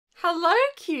Hello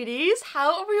cuties,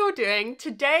 how are we all doing?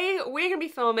 Today we're going to be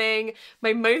filming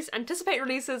my most anticipated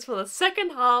releases for the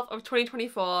second half of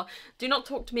 2024. Do not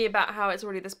talk to me about how it's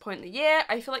already this point in the year.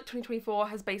 I feel like 2024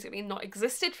 has basically not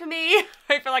existed for me.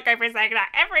 I feel like I've been saying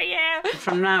that every year.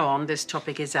 From now on, this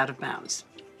topic is out of bounds.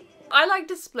 I like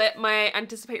to split my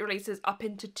anticipated releases up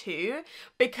into two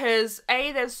because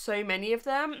A, there's so many of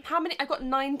them. How many? I've got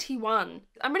 91.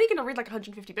 I'm only gonna read like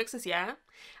 150 books this year.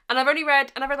 And I've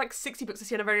read like 60 books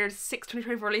this year and I've only read 6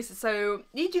 2024 releases, so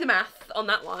you do the math on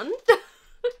that one.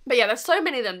 But yeah, there's so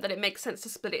many of them that it makes sense to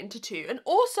split it into two. And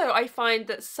also I find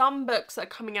that some books that are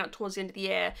coming out towards the end of the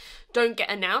year don't get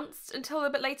announced until a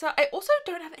bit later. I also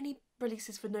don't have any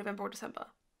releases for November or December,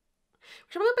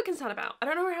 which I'm a little bit concerned about. I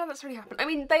don't know how that's really happened. I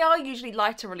mean, they are usually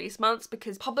lighter release months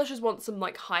because publishers want some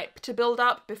like hype to build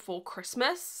up before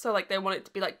Christmas. So like they want it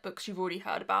to be like books you've already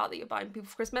heard about that you're buying people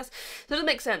for Christmas. So it doesn't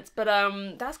make sense, but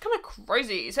that's kind of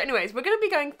crazy. So anyways, we're going to be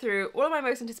going through all of my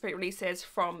most anticipated releases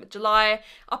from July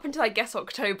up until I guess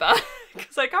October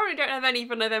because I currently don't have any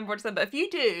for November or December. If you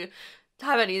do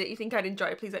have any that you think I'd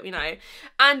enjoy, please let me know.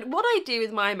 And what I do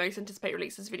with my most anticipated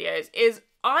releases videos is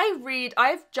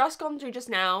I've just gone through just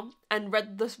now and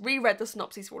reread the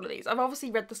synopses for all of these. I've obviously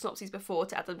read the synopses before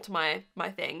to add them to my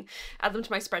add them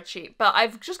to my spreadsheet, but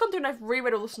I've just gone through and I've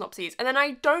reread all the synopses, and then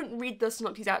I don't read the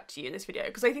synopses out to you in this video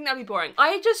because I think that'd be boring.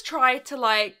 I just try to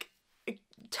like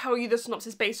tell you the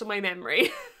synopsis based on my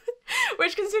memory,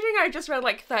 which considering I just read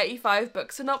like 35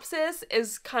 book synopsis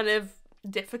is kind of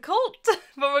difficult,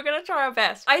 but we're gonna try our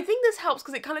best. I think this helps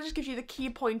because it kind of just gives you the key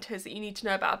pointers that you need to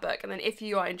know about a book, and then if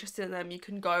you are interested in them you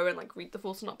can go and like read the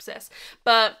full synopsis.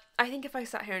 But I think if I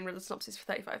sat here and read the synopsis for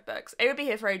 35 books, A, would be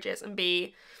here for ages, and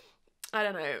B, I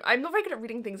don't know, I'm not very good at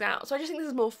reading things out, so I just think this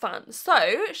is more fun. So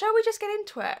shall we just get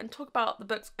into it and talk about the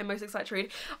books I'm most excited to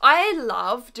read? I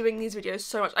love doing these videos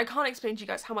so much. I can't explain to you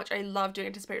guys how much I love doing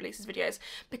anticipated releases videos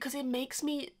because it makes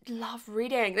me love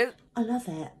reading. I love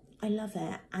it. I love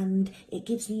it, and it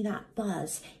gives me that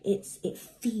buzz. It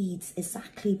feeds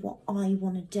exactly what I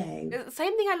want to do. It's the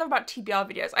same thing I love about TBR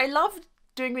videos. I love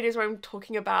doing videos where I'm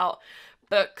talking about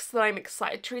books that I'm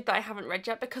excited to read that I haven't read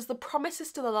yet because the promise is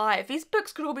still alive. These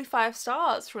books could all be 5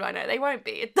 stars for all I know. They won't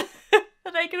be.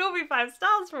 They can all be 5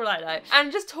 stars for all I know.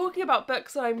 And just talking about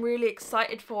books that I'm really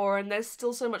excited for, and there's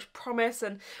still so much promise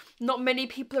and not many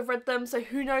people have read them, so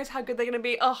who knows how good they're going to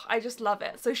be. Oh, I just love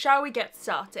it. So shall we get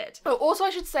started? Oh, also I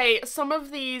should say some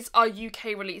of these are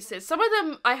UK releases. Some of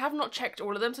them, I have not checked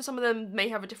all of them, so some of them may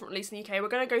have a different release in the UK. We're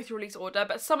going to go through release order,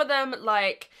 but some of them,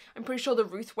 like, I'm pretty sure the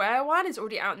Ruth Ware one is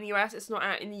already out in the US. It's not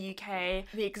out in the UK.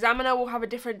 The Examiner will have a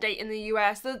different date in the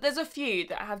US. There's a few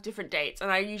that have different dates, and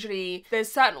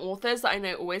there's certain authors that I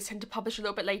know always tend to publish a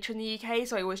little bit later in the UK,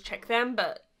 so I always check them,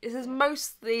 but this is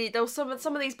mostly, some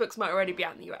of these books might already be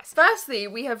out in the US. Firstly,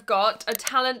 we have got A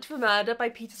Talent for Murder by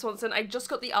Peter Swanson. I just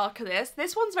got the arc of this.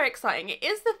 This one's very exciting. It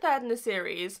is the third in the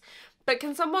series, but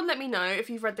can someone let me know if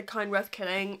you've read The Kind Worth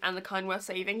Killing and The Kind Worth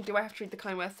Saving? Do I have to read The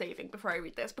Kind Worth Saving before I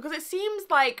read this? Because it seems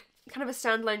like kind of a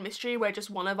standalone mystery where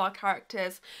just one of our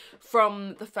characters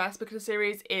from the first book of the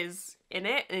series is in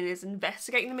it and is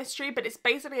investigating the mystery, but it's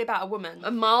basically about a woman. A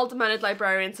mild-mannered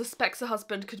librarian suspects her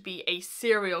husband could be a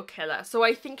serial killer, so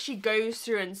I think she goes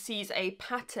through and sees a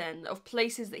pattern of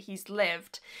places that he's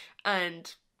lived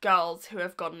and girls who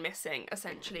have gone missing,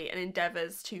 essentially, and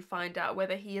endeavours to find out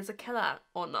whether he is a killer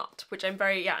or not, which I'm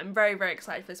very, very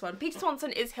excited for this one. Peter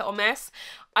Swanson is hit or miss.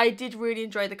 I did really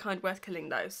enjoy The Kind Worth Killing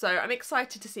though, so I'm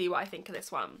excited to see what I think of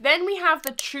this one. Then we have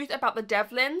The Truth About the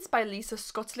Devlins by Lisa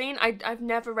Scottoline. I've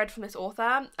never read from this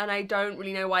author, and I don't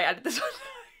really know why I added this one to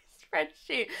my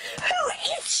spreadsheet.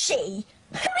 Who is she?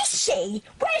 Who is she?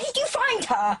 Where did you find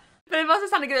her? But it must have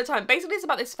sounded good at the time. Basically, it's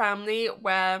about this family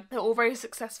where they're all very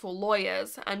successful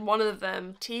lawyers, and one of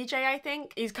them, TJ, I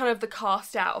think, he's kind of the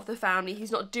cast out of the family.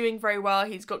 He's not doing very well.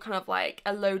 He's got kind of like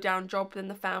a low-down job within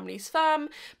the family's firm,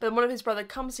 but then one of his brother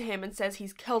comes to him and says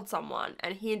he's killed someone,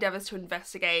 and he endeavours to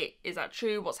investigate, is that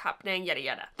true, what's happening, yada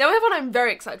yada. Then we have one I'm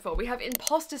very excited for. We have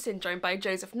Imposter Syndrome by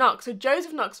Joseph Knox. So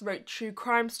Joseph Knox wrote True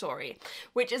Crime Story,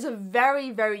 which is a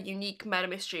very, very unique murder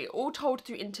mystery, all told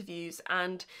through interviews,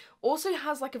 and also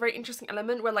has like a very interesting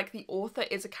element where like the author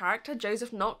is a character.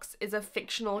 Joseph Knox is a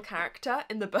fictional character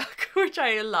in the book, which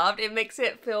I loved. It makes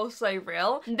it feel so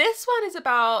real. This one is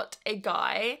about a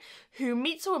guy who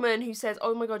meets a woman who says,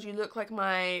 oh my god, you look like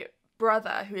my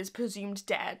brother who is presumed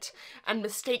dead and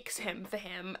mistakes him for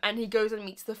him, and he goes and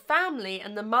meets the family,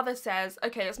 and the mother says,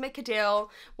 okay, let's make a deal,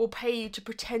 we'll pay you to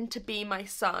pretend to be my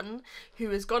son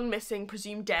who has gone missing,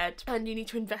 presumed dead, and you need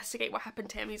to investigate what happened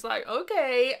to him. He's like,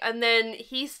 okay, and then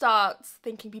he starts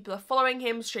thinking people are following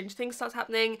him, strange things starts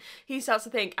happening, he starts to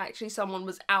think actually someone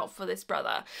was out for this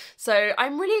brother. So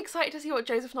I'm really excited to see what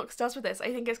Joseph Knox does with this.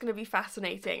 I think it's going to be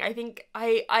fascinating. I think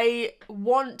I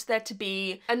want there to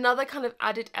be another kind of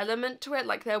added element to it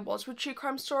like there was with True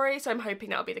Crime Story, so I'm hoping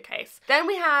that'll be the case. Then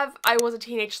we have I Was a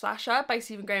Teenage Slasher by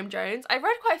Stephen Graham Jones. I've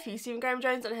read quite a few Stephen Graham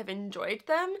Jones and have enjoyed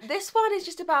them. This one is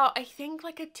just about, I think,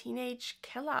 like a teenage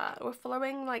killer. We're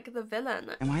following like the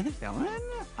villain. Am I the villain?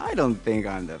 I don't think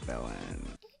I'm the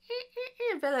villain.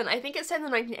 Villain. I think it's set in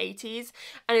the 1980s,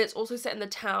 and it's also set in the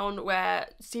town where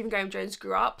Stephen Graham Jones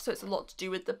grew up, so it's a lot to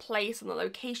do with the place and the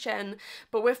location,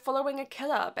 but we're following a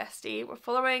killer, bestie. We're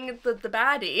following the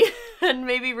baddie and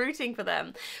maybe rooting for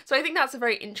them. So I think that's a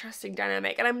very interesting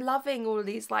dynamic, and I'm loving all of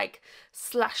these like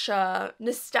slasher,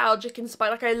 nostalgic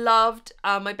inspired, like I loved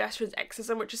My Best Friend's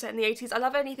Exorcism, which is set in the 80s. I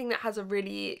love anything that has a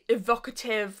really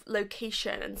evocative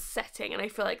location and setting, and I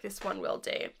feel like this one will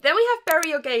do. Then we have Bury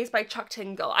Your Gays by Chuck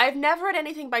Tingle. I've never read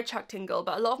anything by Chuck Tingle,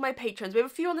 but a lot of my patrons, we have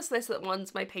a few on this list that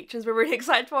ones my patrons were really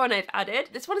excited for and I've added.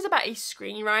 This one is about a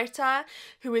screenwriter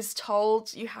who is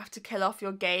told you have to kill off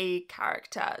your gay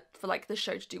character for like the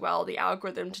show to do well, the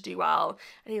algorithm to do well,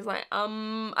 and he's like, I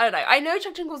don't know. I know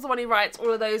Chuck Tingle's the one who writes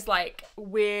all of those like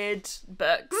weird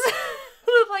books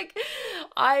like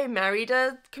I married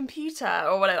a computer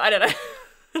or whatever, I don't know.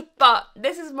 But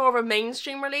this is more of a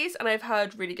mainstream release and I've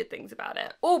heard really good things about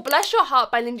it. Oh, Bless Your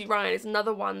Heart by Lindy Ryan is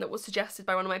another one that was suggested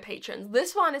by one of my patrons.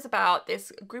 This one is about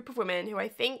this group of women who I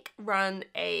think run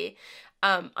a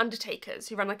undertakers,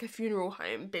 who run like a funeral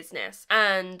home business,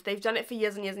 and they've done it for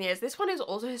years and years and years. This one is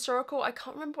also historical. I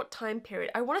can't remember what time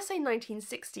period. I want to say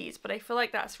 1960s, but I feel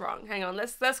like that's wrong. Hang on,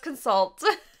 let's consult.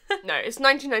 No, it's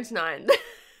 1999.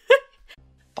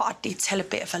 But I did tell a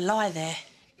bit of a lie there.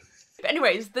 But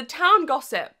anyways, the town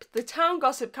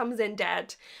gossip comes in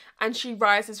dead, and she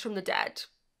rises from the dead.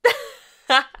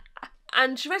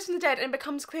 And she rises from the dead, and it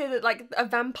becomes clear that like a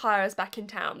vampire is back in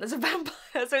town. There's a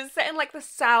vampire, so it's set in like the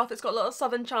South. It's got a lot of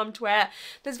Southern charm to where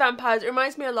there's vampires. It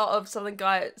reminds me a lot of Southern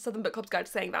Book Club's Guide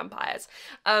to Saying Vampires.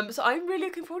 So I'm really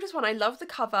looking forward to this one. I love the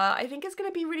cover. I think it's going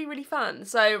to be really, really fun.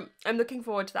 So I'm looking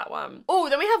forward to that one. Oh,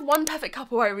 then we have One Perfect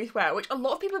Couple by Ruth Ware, which a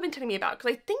lot of people have been telling me about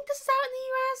because I think this is out in the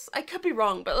US. I could be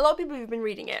wrong, but a lot of people have been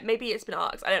reading it. Maybe it's been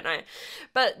arcs. I don't know.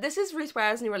 But this is Ruth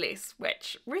Ware's new release,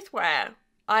 which Ruth Ware,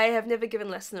 I have never given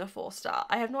less than a 4-star.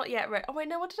 I have not yet read... Oh wait,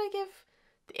 no, what did I give?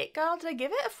 The It Girl? Did I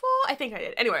give it a 4? I think I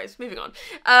did. Anyways, moving on.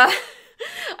 I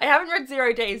haven't read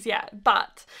 0 Days yet,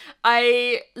 but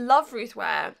I love Ruth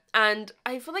Ware, and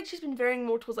I feel like she's been veering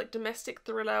more towards like domestic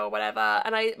thriller or whatever,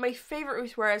 and my favourite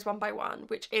Ruth Ware is One by One,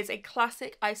 which is a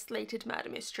classic isolated murder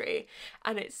mystery,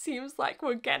 and it seems like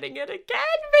we're getting it again,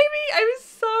 baby! I'm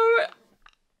so...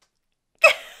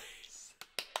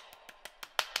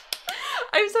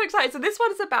 I'm so excited. So this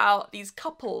one is about these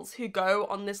couples who go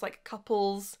on this like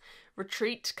couples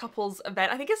retreat, couples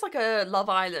event. I think it's like a Love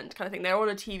Island kind of thing. They're on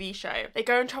a TV show. They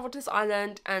go and travel to this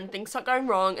island and things start going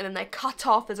wrong, and then they're cut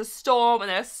off. There's a storm and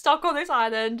they're stuck on this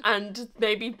island and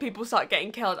maybe people start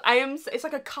getting killed. It's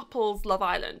like a couples Love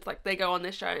Island. Like they go on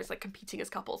this show and it's like competing as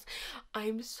couples.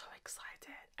 I'm so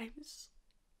excited.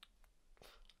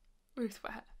 Ruth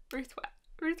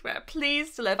Ware,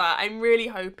 please deliver. I'm really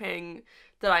hoping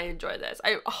that I enjoy this.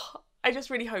 I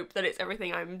just really hope that it's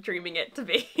everything I'm dreaming it to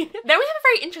be. Then we have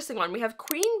a very interesting one. We have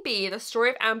Queen Bee, The Story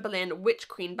of Anne Boleyn, Witch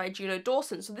Queen by Juno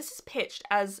Dawson. So this is pitched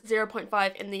as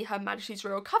 0.5 in the Her Majesty's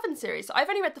Royal Coven series. So I've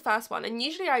only read the first one, and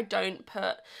usually I don't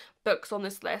put books on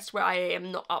this list where I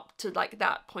am not up to like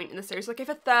that point in the series. Like if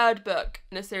a third book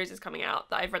in a series is coming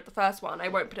out that I've read the first one, I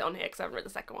won't put it on here because I haven't read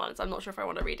the second one, so I'm not sure if I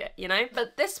want to read it, you know?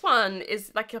 But this one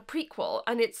is like a prequel,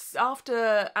 and it's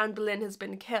after Anne Boleyn has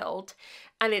been killed,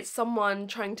 and it's someone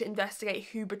trying to investigate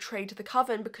who betrayed the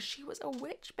coven because she was a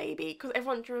witch, baby. Because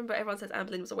everyone says Anne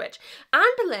Boleyn was a witch. Anne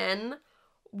Boleyn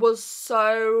was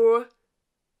so...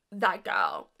 that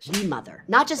girl. The mother.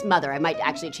 Not just mother, I might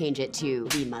actually change it to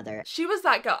the mother. She was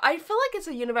that girl. I feel like it's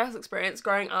a universal experience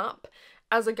growing up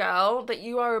as a girl that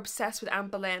you are obsessed with Anne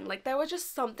Boleyn. Like there was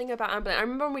just something about Anne Boleyn. I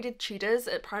remember when we did tutors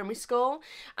at primary school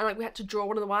and like we had to draw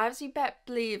one of the wives. You bet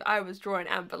believe I was drawing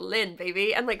Anne Boleyn,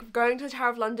 baby. And like going to the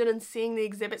Tower of London and seeing the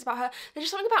exhibits about her. There's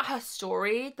just something about her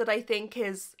story that I think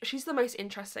she's the most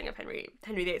interesting of Henry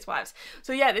VIII's wives.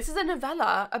 So yeah, this is a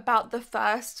novella about the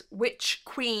first witch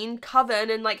queen coven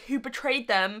and like who betrayed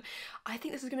them. I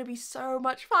think this is going to be so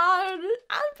much fun.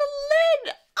 Anne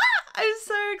Boleyn! I'm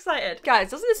so excited. Guys,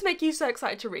 doesn't this make you so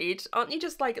excited to read? Aren't you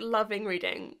just like loving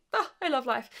reading? Oh, I love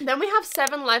life. Then we have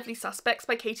 7 Lively Suspects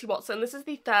by Katie Watson. This is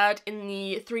the 3rd in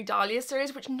the 3 Dahlia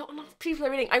series, which not enough people are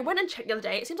reading. I went and checked the other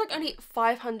day. It seems like only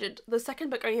 500, the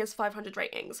 2nd book only has 500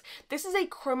 ratings. This is a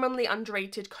criminally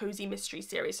underrated cozy mystery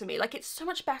series for me. Like, it's so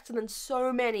much better than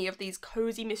so many of these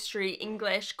cozy mystery,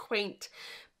 English, quaint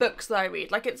books that I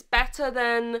read. Like, it's better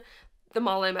than The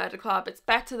Marlowe Murder Club, it's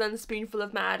better than Spoonful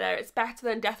of Murder, it's better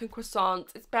than Death and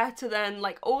Croissants, it's better than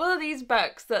like all of these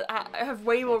books that have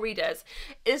way more readers.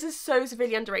 This is so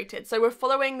severely underrated. So we're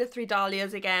following the 3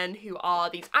 Dahlias again, who are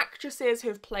these actresses who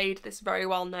have played this very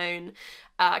well-known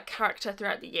character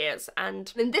throughout the years.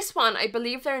 And in this one, I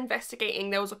believe they're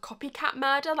investigating, there was a copycat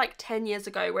murder like 10 years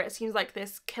ago where it seems like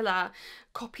this killer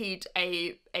copied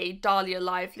a Dahlia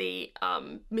Lively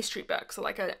mystery book, so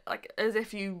like as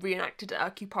if you reenacted a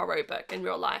Hercule Poirot book in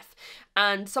real life,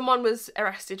 and someone was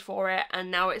arrested for it,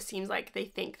 and now it seems like they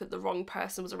think that the wrong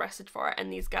person was arrested for it,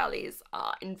 and these girlies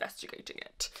are investigating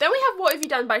it. Then we have What Have You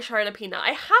Done by Shari Lapena.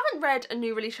 I haven't read a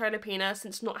new release Shari Lapena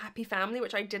since Not Happy Family,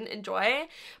 which I didn't enjoy,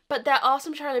 but there are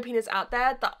some Shari Lapenas out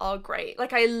there that are great.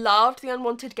 Like, I loved The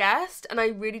Unwanted Guest, and I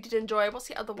really did enjoy, what's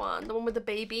the other one? The one with the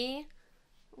baby?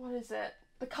 What is it?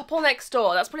 The Couple Next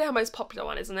Door. That's probably her most popular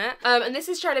one, isn't it? And this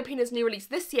is Shari Lapena's new release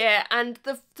this year, and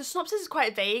the synopsis is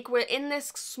quite vague. We're in this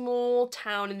small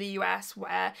town in the US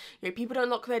where, you know, people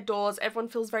don't lock their doors, everyone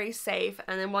feels very safe,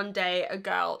 and then one day a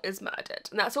girl is murdered.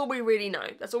 And that's all we really know.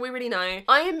 That's all we really know.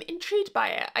 I am intrigued by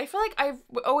it. I feel like I've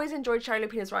always enjoyed Shari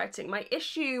Lapena's writing. My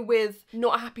issue with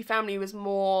Not a Happy Family was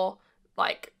more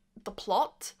like the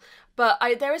plot. But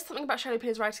there is something about Shari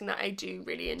Lapena's writing that I do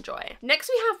really enjoy. Next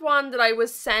we have one that I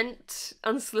was sent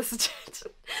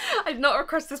unsolicited. I did not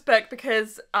request this book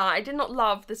because I did not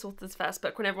love this author's first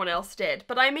book when everyone else did,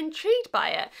 but I'm intrigued by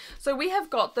it. So we have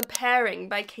got The Pairing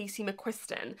by Casey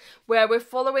McQuiston, where we're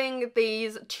following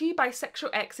these 2 bisexual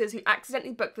exes who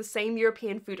accidentally book the same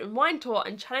European food and wine tour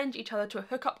and challenge each other to a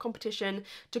hookup competition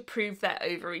to prove they're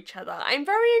over each other. I'm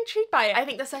very intrigued by it. I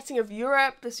think the setting of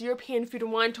Europe, this European food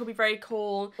and wine tour will be very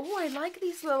cool. Oh, I like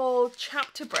these little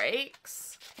chapter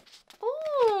breaks.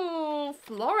 Oh,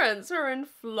 Florence. We're in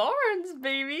Florence,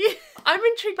 baby. I'm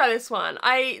intrigued by this one.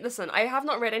 Listen, I have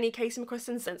not read any Casey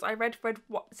McQuiston since I read Red,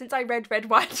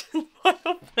 White, and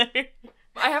Wild Blue.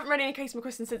 I haven't read any Casey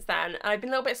McQuiston since then, and I've been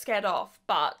a little bit scared off,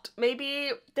 but maybe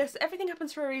everything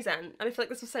happens for a reason, and I feel like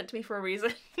this was sent to me for a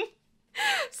reason.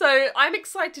 So I'm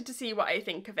excited to see what I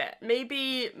think of it.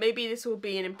 Maybe this will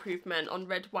be an improvement on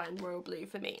Red, White and Royal Blue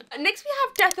for me. And next we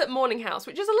have Death at Morning House,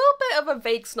 which is a little bit of a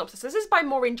vague synopsis. This is by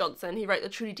Maureen Johnson, who wrote the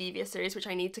Truly Devious series, which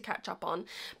I need to catch up on.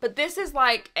 But this is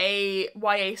like a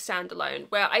YA standalone,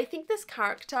 where I think this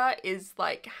character is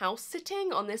like house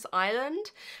sitting on this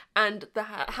island, and the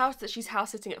house that she's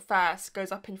house sitting at first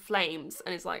goes up in flames,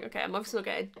 and is like, okay, I'm obviously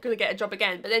not gonna get a job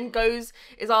again, but then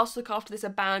is asked to look after this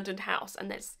abandoned house,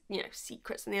 and there's, you know,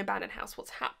 secrets in the abandoned house, what's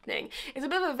happening. It's a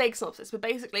bit of a vague synopsis, but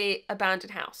basically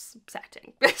abandoned house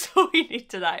setting. That's all we need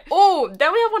to know. Oh,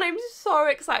 then we have one I'm so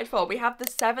excited for. We have The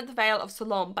Seventh Veil of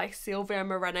Salome by Silvia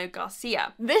Moreno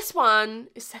Garcia. This one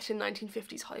is set in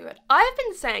 1950s Hollywood. I've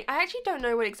been saying, I actually don't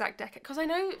know what exact decade, because I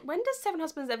know, when does Seven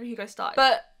Husbands Ever Hugo start?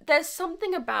 But there's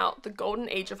something about the golden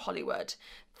age of Hollywood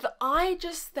that I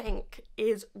just think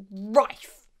is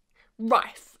rife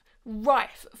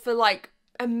for like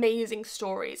amazing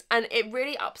stories, and it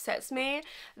really upsets me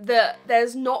that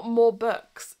there's not more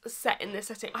books set in this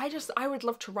setting. I would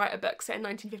love to write a book set in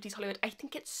 1950s Hollywood. I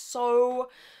think it's so,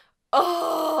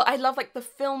 oh, I love like the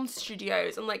film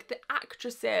studios and like the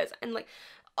actresses and like,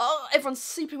 oh, everyone's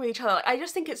sleeping with each other. Like, I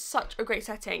just think it's such a great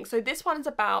setting. So this one's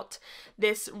about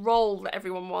this role that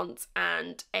everyone wants,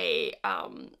 and a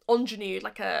ingenue,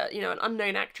 like an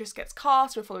unknown actress gets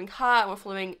cast. We're following her, and we're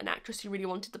following an actress who really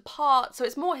wanted the part. So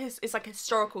it's more it's like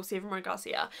historical Silvia Moreno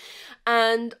Garcia,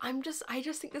 and I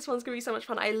just think this one's gonna be so much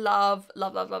fun. I love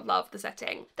the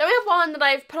setting. Then we have one that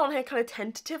I've put on here kind of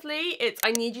tentatively. It's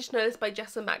I Need You to Know This by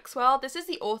Jessa Maxwell. This is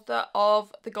the author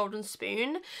of The Golden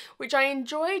Spoon, which I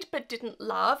enjoyed but didn't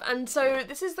love. And so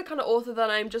this is the kind of author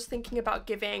that I'm just thinking about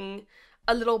giving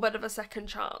a little bit of a second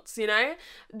chance, you know?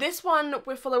 This one,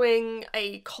 we're following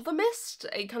a columnist,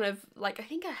 a kind of like, I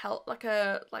think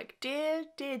Deirdre,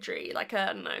 like a,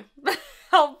 I don't know,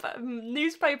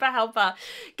 newspaper helper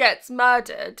gets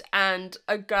murdered, and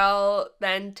a girl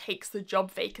then takes the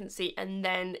job vacancy and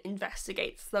then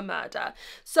investigates the murder.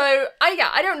 So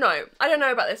I don't know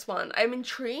about this one. I'm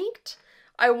intrigued.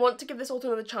 I want to give this author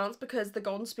another chance because The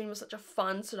Golden Spoon was such a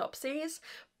fun synopsis,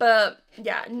 But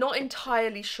yeah, not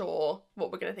entirely sure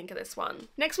what we're going to think of this one.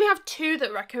 Next, we have two that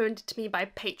were recommended to me by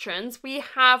patrons. We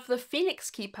have The Phoenix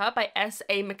Keeper by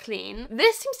S.A. McLean.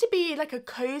 This seems to be like a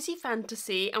cozy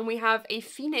fantasy, and we have a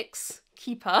phoenix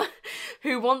keeper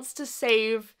who wants to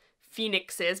save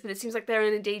phoenixes, but it seems like they're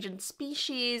an endangered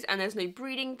species and there's no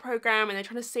breeding program, and they're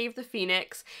trying to save the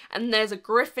phoenix. And there's a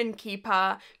griffin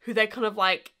keeper who they're kind of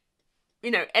like, you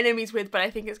know, enemies with, but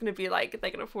I think it's going to be like they're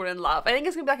going to fall in love. I think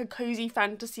it's going to be like a cozy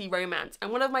fantasy romance.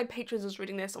 And one of my patrons was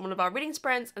reading this on one of our reading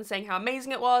sprints and saying how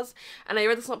amazing it was. And I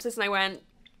read the synopsis and I went,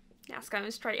 yeah, it's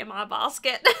going straight in my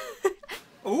basket.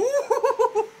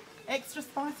 Ooh! Extra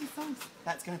spicy sauce.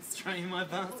 That's going straight in my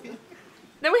basket.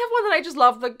 Then we have one that I just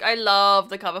love I love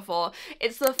the cover for.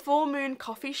 It's The Full Moon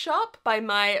Coffee Shop by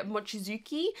Mai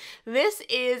Mochizuki. This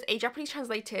is a Japanese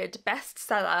translated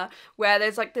bestseller where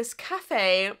there's like this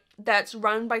cafe that's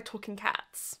run by talking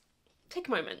cats. Take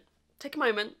a moment. Take a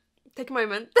moment. Take a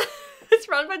moment. It's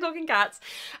run by talking cats,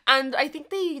 and I think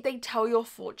they tell your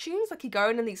fortunes. Like, you go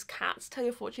in and these cats tell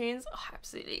your fortunes. Oh,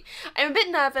 absolutely. I'm a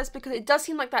bit nervous because it does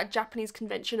seem like that Japanese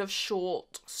convention of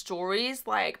short stories,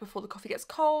 like Before the Coffee Gets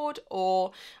Cold,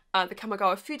 or the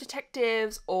Kamigawa Food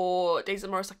Detectives, or Days at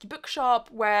Murasaki Bookshop,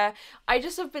 where I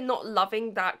just have been not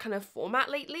loving that kind of format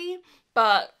lately.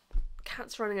 But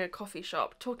cats running a coffee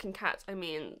shop, talking cats, I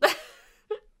mean...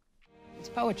 It's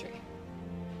poetry.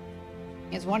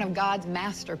 It's one of God's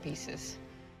masterpieces.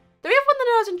 Then we have one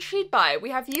that I was intrigued by. We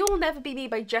have You Will Never Be Me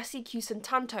by Jessie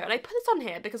Tanto, and I put this on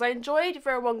here because I enjoyed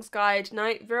Vera Wong's guide,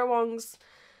 Vera Wong's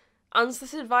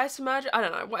Unsolicited Advice for Murder, I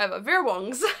don't know, whatever, Vera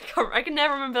Wong's, I can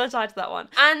never remember the title of that one.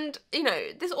 And, you know,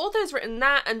 this author has written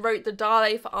that and wrote the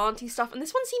Dale for Auntie stuff, and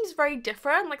this one seems very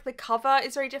different. Like, the cover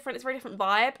is very different, it's a very different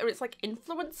vibe, and it's like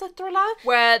influencer thriller,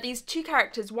 where these two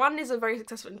characters, one is a very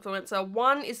successful influencer,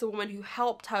 one is the woman who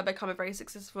helped her become a very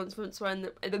successful influencer,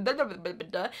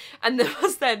 and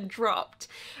was then dropped.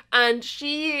 And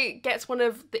she gets one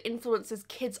of the influencer's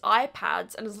kids'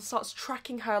 iPads and starts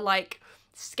tracking her, like,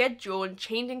 schedule and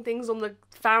changing things on the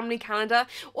family calendar.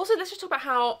 Also, let's just talk about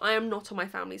how I am not on my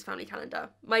family's family calendar.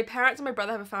 My parents and my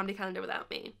brother have a family calendar without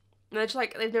me. And they're just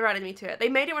like, they've never added me to it. They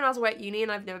made it when I was away at uni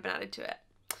and I've never been added to it.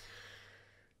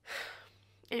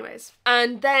 Anyways.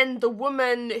 And then the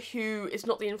woman who is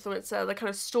not the influencer, the kind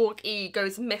of stalky,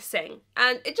 goes missing.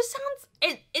 And it just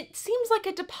sounds, it seems like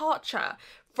a departure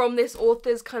from this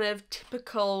author's kind of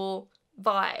typical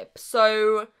vibe.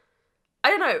 So... I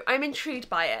don't know, I'm intrigued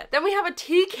by it. Then we have a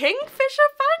Tea Kingfisher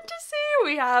fantasy.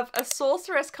 We have A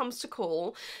Sorceress Comes to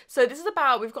Call. So this is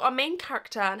about, we've got our main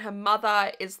character and her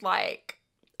mother is like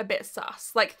a bit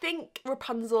sus. Like, think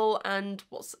Rapunzel and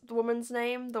what's the woman's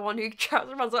name? The one who traps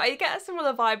Rapunzel. I get a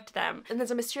similar vibe to them. And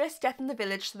there's a mysterious death in the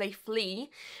village, so they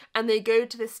flee and they go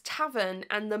to this tavern,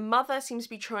 and the mother seems to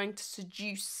be trying to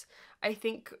seduce, I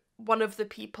think, one of the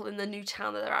people in the new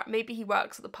town that they're at. Maybe he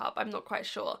works at the pub, I'm not quite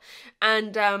sure.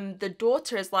 And the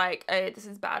daughter is like, oh, this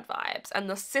is bad vibes. And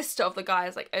the sister of the guy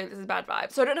is like, oh, this is bad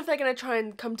vibes. So I don't know if they're going to try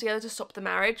and come together to stop the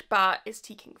marriage, but it's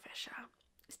Tea Kingfisher.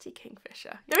 It's Tea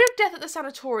Kingfisher. Then we have Death at the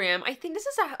Sanatorium. I think this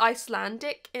is an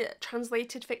Icelandic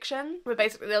translated fiction, where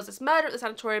basically there was this murder at the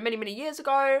sanatorium many, many years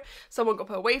ago. Someone got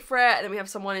put away for it, and then we have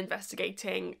someone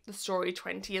investigating the story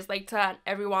 20 years later,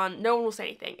 and no one will say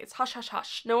anything. It's hush, hush,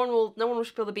 hush. No one will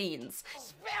spill the beans.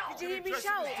 Did you hear me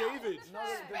shout? David! No,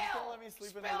 they're gonna let me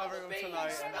sleep in the living room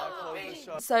tonight and I'll close the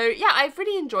shop. So yeah, I've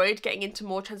really enjoyed getting into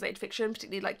more translated fiction,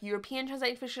 particularly like European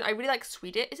translated fiction. I really like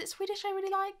Swedish. Is it Swedish I really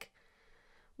like?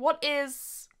 What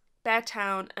is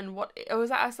Beartown and what, oh, is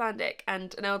that Icelandic?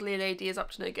 And An Elderly Lady is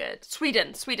Up to No Good.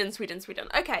 Sweden.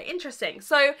 Okay, interesting.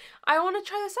 So I want to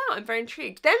try this out. I'm very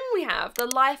intrigued. Then we have The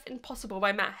Life Impossible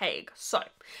by Matt Haig. So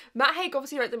Matt Haig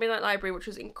obviously wrote The Midnight Library, which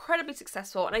was incredibly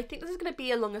successful, and I think this is going to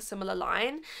be along a similar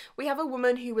line. We have a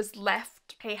woman who was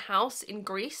left a house in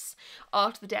Greece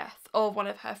after the death of one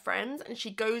of her friends, and she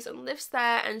goes and lives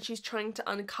there, and she's trying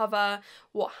to uncover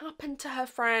what happened to her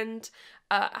friend.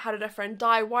 How did her friend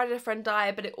die? Why did her friend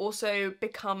die? But it also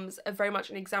becomes very much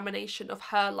an examination of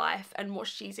her life and what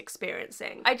she's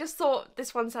experiencing. I just thought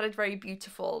this one sounded very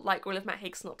beautiful, like all of Matt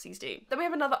Haig's synopses do. Then we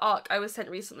have another arc I was sent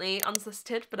recently,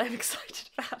 unsolicited, but I'm excited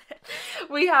about it.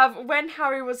 We have When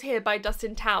Harry Was Here by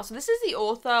Dustin Tao. So this is the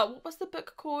author, what was the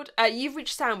book called? You've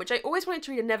Reached Sam, which I always wanted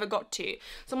to read and never got to.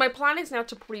 So my plan is now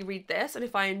to probably read this, and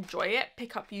if I enjoy it,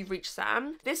 pick up You've Reached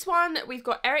Sam. This one, we've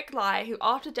got Eric Lai, who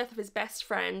after the death of his best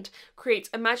friend, creates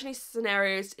imaginary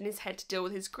scenarios in his head to deal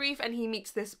with his grief, and he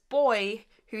meets this boy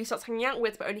who he starts hanging out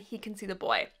with, but only he can see the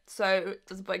boy. So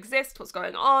does the boy exist? What's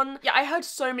going on? Yeah, I heard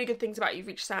so many good things about You've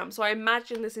Reached Sam, so I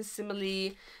imagine this is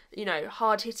similarly, you know,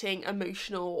 hard-hitting,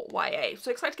 emotional YA.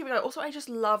 So excited to give it a go. Also, I just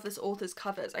love this author's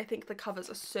covers. I think the covers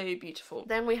are so beautiful.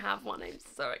 Then we have one I'm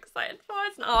so excited for.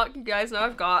 It's an arc you guys know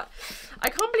I've got. I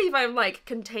can't believe I'm like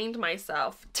contained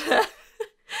myself to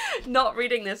not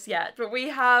reading this yet, but we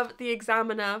have The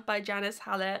Examiner by Janice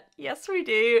Hallett. Yes, we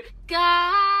do.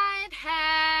 God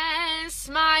has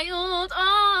smiled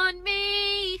on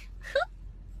me.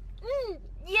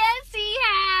 Yes, he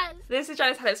has. This is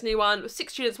Janice Hallett's new one.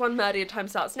 6 students, 1 murder, your time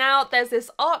starts now. There's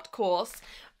this art course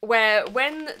where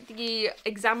when the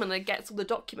examiner gets all the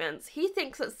documents, he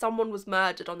thinks that someone was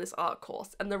murdered on this art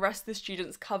course and the rest of the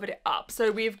students covered it up. So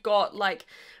we've got like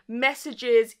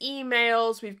messages,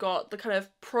 emails, we've got the kind of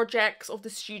projects of the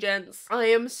students. I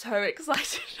am so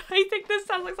excited. I think this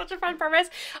sounds like such a fun premise.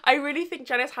 I really think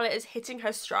Janice Hallett is hitting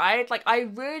her stride. Like I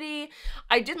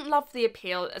didn't love the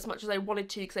appeal as much as I wanted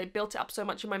to because I built it up so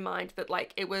much in my mind that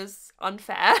like it was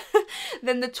unfair.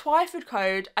 Then the Twyford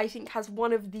Code I think has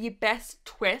one of the best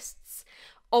twists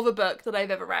of a book that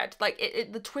I've ever read. Like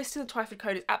the twist in the Twyford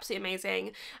Code is absolutely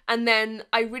amazing. And then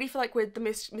I really feel like with the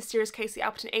Mysterious Case of the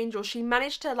Alperton Angel, she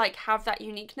managed to like have that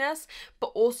uniqueness, but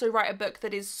also write a book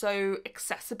that is so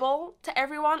accessible to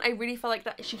everyone. I really feel like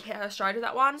that she hit her stride with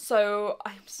that one. So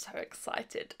I'm so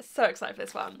excited for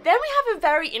this one. Then we have a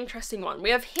very interesting one.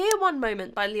 We have Here One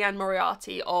Moment by Leanne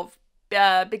Moriarty of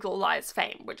Big Little Lies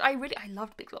fame, which I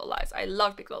loved Big Little Lies. I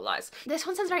love Big Little Lies. This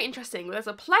one sounds very interesting. There's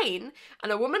a plane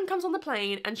and a woman comes on the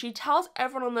plane and she tells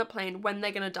everyone on the plane when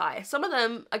they're gonna die. Some of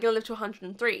them are gonna live to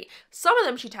 103. Some of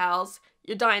them she tells,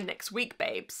 you're dying next week,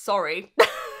 babe. Sorry.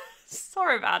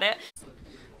 Sorry about it.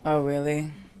 Oh,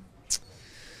 really?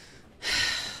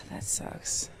 That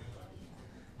sucks.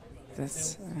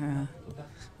 That's,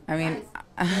 I mean...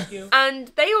 And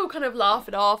they all kind of laugh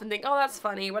it off and think, oh, that's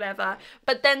funny, whatever.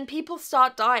 But then people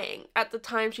start dying at the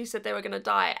time she said they were going to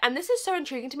die. And this is so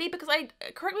intriguing to me because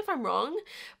correct me if I'm wrong,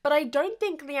 but I don't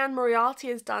think Leanne Moriarty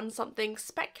has done something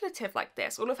speculative like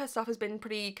this. All of her stuff has been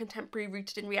pretty contemporary,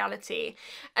 rooted in reality.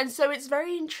 And so it's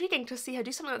very intriguing to see her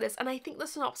do something like this. And I think the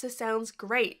synopsis sounds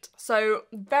great. So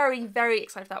very, very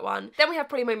excited for that one. Then we have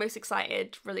probably my most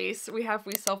excited release. We have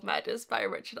We Solve Murders by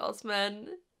Richard Osman.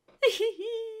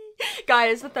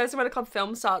 Guys, the Thursday Murder Club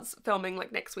film starts filming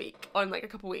like next week, or in like a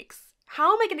couple weeks.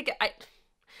 How am I gonna get...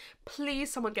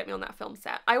 Please someone get me on that film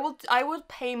set. I would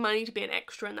pay money to be an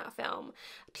extra in that film.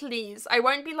 Please. I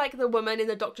won't be like the woman in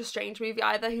the Doctor Strange movie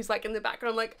either who's like in the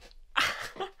background like...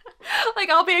 like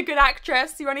I'll be a good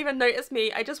actress. You won't even notice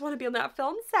me. I just want to be on that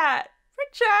film set.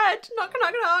 Richard, knock,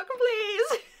 knock, knock,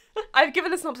 please. I've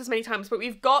given the synopsis many times, but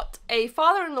we've got a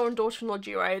father-in-law and daughter-in-law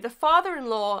duo. The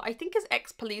father-in-law, I think, is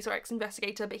ex-police or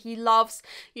ex-investigator, but he loves,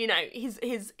 you know,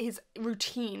 his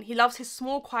routine. He loves his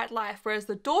small, quiet life, whereas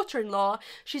the daughter-in-law,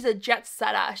 she's a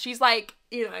jet-setter. She's like,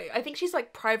 you know, I think she's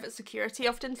like private security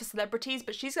often for celebrities,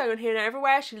 but she's going here and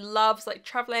everywhere. She loves like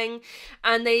traveling,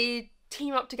 and they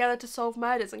team up together to solve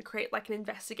murders and create like an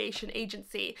investigation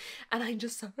agency. And I'm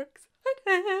just so excited.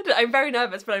 I'm very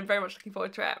nervous, but I'm very much looking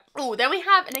forward to it. Oh, then we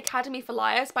have An Academy for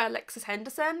Liars by Alexis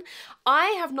Henderson. I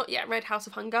have not yet read House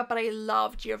of Hunger, but I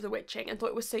loved Year of the Witching and thought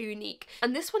it was so unique.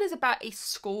 And this one is about a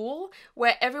school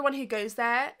where everyone who goes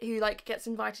there, who like gets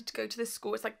invited to go to this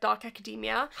school, it's like dark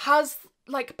academia, has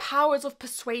like powers of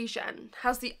persuasion,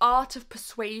 has the art of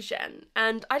persuasion.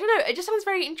 And I don't know, it just sounds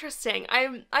very interesting.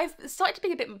 I've started to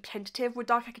be a bit tentative with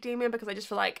dark academia because I just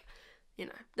feel like, you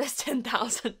know, there's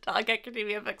 10,000 dark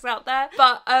academia books out there.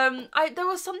 But there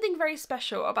was something very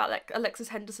special about like Alexis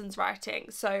Henderson's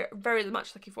writing, so very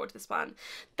much looking forward to this one.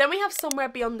 Then we have Somewhere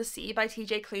Beyond the Sea by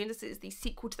TJ Klune. This is the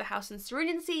sequel to The House in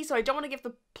Cerulean Sea, so I don't want to give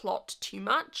the plot too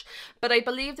much, but I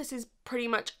believe this is pretty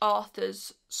much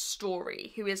Arthur's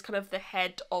story, who is kind of the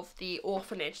head of the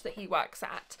orphanage that he works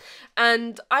at.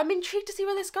 And I'm intrigued to see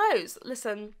where this goes.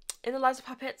 Listen, In the Lives of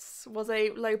Puppets was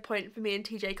a low point for me and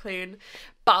TJ Klune,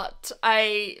 but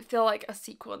I feel like a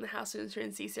sequel in the House of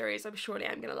Cerulean Sea series, I'm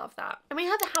going to love that. And we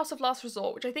have The House of Last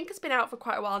Resort, which I think has been out for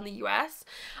quite a while in the US.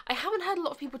 I haven't heard a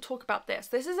lot of people talk about this.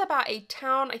 This is about a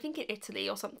town, I think in Italy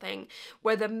or something,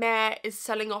 where the mayor is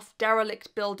selling off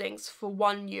derelict buildings for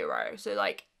 €1. So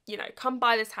like, you know, come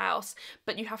buy this house,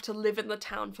 but you have to live in the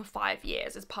town for 5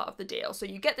 years as part of the deal. So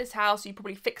you get this house, you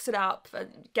probably fix it up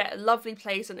and get a lovely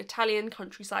place, an Italian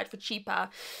countryside for cheaper,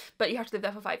 but you have to live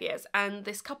there for 5 years. And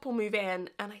this couple move in,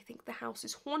 and I think the house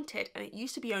is haunted, and it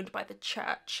used to be owned by the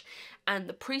church, and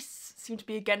the priests seem to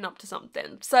be getting up to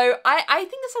something. So I think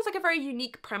this sounds like a very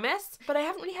unique premise, but I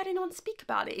haven't really had anyone speak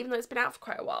about it, even though it's been out for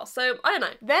quite a while. So I don't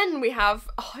know. Then we have,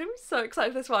 oh, I'm so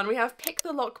excited for this one. We have Pick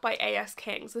the Lock by A.S.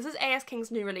 King. So this is A.S.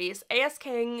 King's new release. A.S.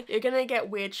 King, you're gonna get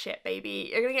weird shit,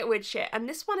 baby. You're gonna get weird shit. And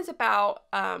this one is about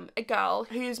a girl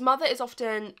whose mother is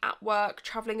often at work,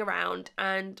 traveling around,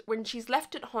 and when she's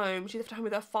left at home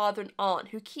with her father and aunt,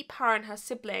 who keep her and her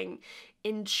sibling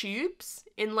in tubes,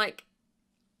 in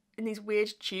these weird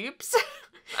tubes.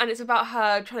 And it's about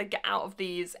her trying to get out of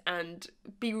these and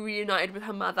be reunited with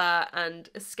her mother and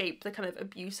escape the kind of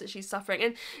abuse that she's suffering.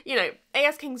 And, you know,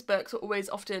 A.S. King's books are always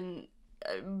often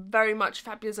very much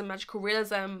fabulous and magical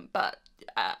realism, but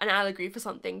an allegory for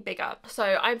something bigger.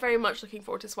 So I'm very much looking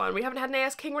forward to this one. We haven't had an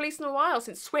A.S. King release in a while,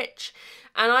 since Switch,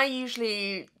 and I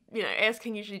usually, you know, A.S.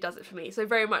 King usually does it for me, so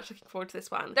very much looking forward to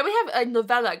this one. Then we have a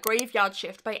novella, Graveyard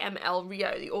Shift by M.L.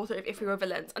 Rio, the author of If We Were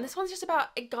Villains, and this one's just about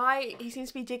a guy, he seems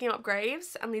to be digging up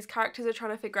graves, and these characters are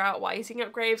trying to figure out why he's digging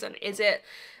up graves, and is it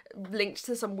linked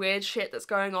to some weird shit that's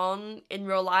going on in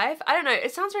real life? I don't know,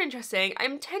 it sounds very interesting.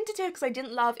 I'm tentative because I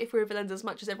didn't love If We Were Villains as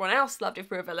much as everyone else loved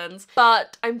If We Were Villains,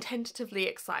 but I'm tentatively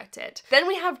excited. Then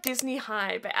we have Disney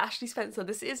High by Ashley Spencer.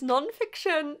 This is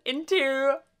non-fiction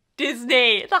into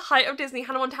Disney, the height of Disney,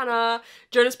 Hannah Montana,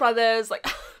 Jonas Brothers, like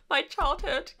my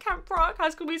childhood, Camp Rock,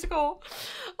 High School Musical.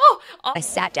 Oh, I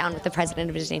sat down with the president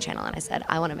of Disney Channel and I said,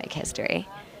 I want to make history.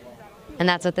 And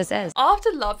that's what this is. After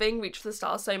loving Reach for the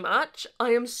Stars so much,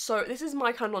 this is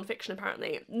my kind of non-fiction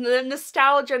apparently.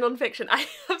 Nostalgia non-fiction, I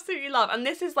absolutely love. And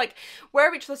this is like,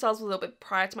 where Reach for the Stars was a little bit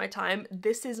prior to my time,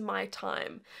 this is my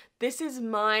time. This is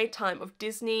my time of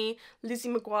Disney, Lizzie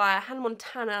McGuire, Hannah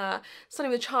Montana, Sunny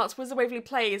with the Chance, Wizard of Waverly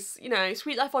Place, you know,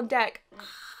 Sweet Life on Deck.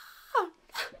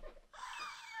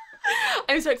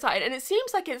 I'm so excited. And it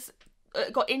seems like it's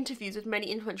got interviews with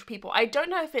many influential people. I don't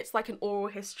know if it's like an oral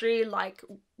history like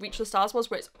Reach the Stars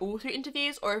was, where it's all through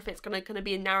interviews, or if it's gonna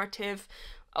be a narrative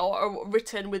or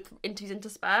written with interviews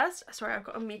interspersed. Sorry, I've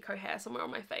got a Miko hair somewhere on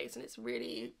my face and it's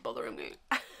really bothering me.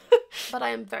 But I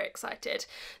am very excited.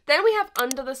 Then we have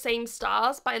Under the Same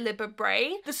Stars by Libba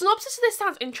Bray. The synopsis of this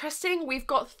sounds interesting. We've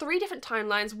got 3 different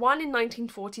timelines, one in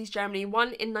 1940s Germany,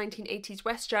 one in 1980s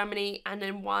West Germany, and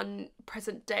then one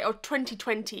present day, or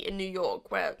 2020 in New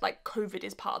York, where like COVID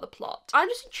is part of the plot. I'm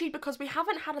just intrigued because we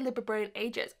haven't had a Libba Bray in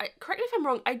ages. Correct me if I'm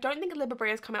wrong, I don't think a Libba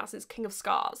Bray has come out since King of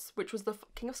Scars, which was the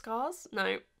King of Scars?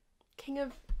 No. King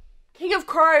of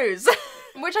Crows,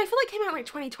 which I feel like came out in like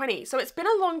 2020, so it's been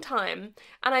a long time,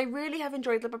 and I really have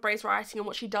enjoyed Libba Bray's writing and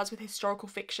what she does with historical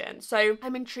fiction, so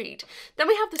I'm intrigued. Then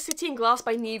we have The City in Glass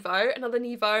by Nevo, another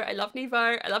Nevo. I love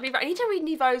Nevo, I love Nevo. I need to read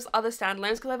Nevo's other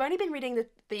standalones because I've only been reading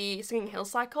the Singing Hill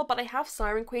cycle, but I have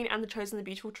Siren Queen and The Chosen the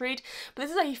Beautiful to read. But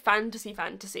this is a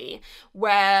fantasy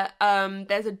where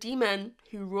there's a demon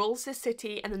who rules this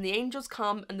city, and then the angels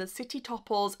come and the city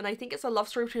topples, and I think it's a love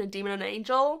story between a demon and an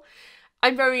angel.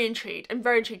 I'm very intrigued.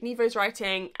 Nevo's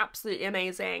writing, absolutely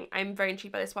amazing. I'm very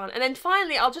intrigued by this one. And then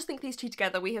finally, I'll just link these two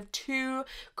together. We have 2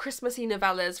 Christmassy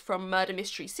novellas from Murder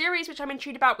Mystery series, which I'm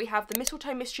intrigued about. We have The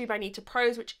Mistletoe Mystery by Nita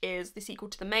Prose, which is the sequel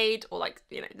to The Maid, or like,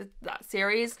 you know, that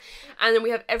series. And then we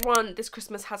have Everyone This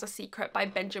Christmas Has a Secret by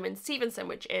Benjamin Stevenson,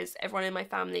 which is Everyone in My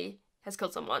Family Has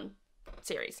Killed Someone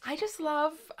series.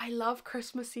 I love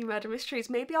Christmassy murder mysteries.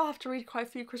 Maybe I'll have to read quite a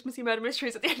few Christmassy murder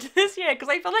mysteries at the end of this year, because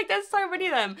I feel like there's so many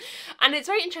of them. And it's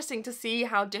very interesting to see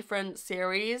how different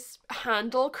series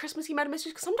handle Christmassy murder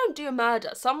mysteries, because some don't do a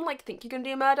murder. Some like think you're gonna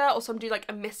do a murder, or some do like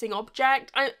a missing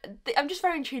object. I'm just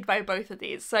very intrigued by both of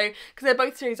these, so because they're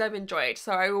both series I've enjoyed,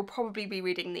 so I will probably be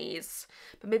reading these,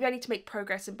 but maybe I need to make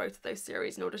progress in both of those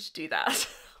series in order to do that.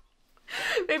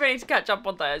 Maybe I need to catch up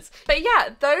on those. But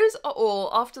yeah, those are all,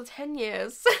 after 10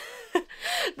 years,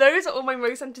 those are all my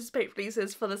most anticipated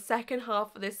releases for the second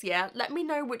half of this year. Let me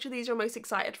know which of these you're most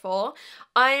excited for.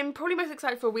 I'm probably most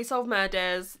excited for We Solve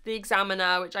Murders, The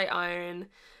Examiner, which I own.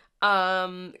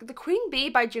 The Queen Bee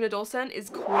by Gina Dawson is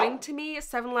calling to me.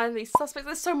 7 Lively Suspects.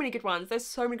 There's so many good ones.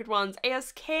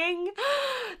 A.S. King.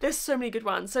 There's so many good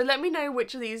ones. So let me know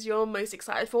which of these you're most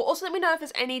excited for. Also, let me know if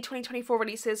there's any 2024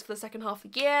 releases for the second half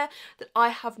of the year that I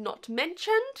have not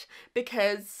mentioned,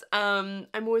 because I'm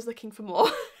always looking for more.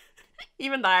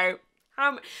 Even though,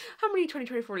 how many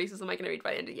 2024 releases am I going to read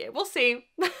by the end of the year? We'll see.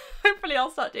 Hopefully I'll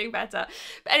start doing better.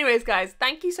 But anyways, guys,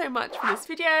 thank you so much for this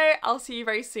video. I'll see you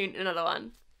very soon in another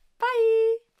one. Bye!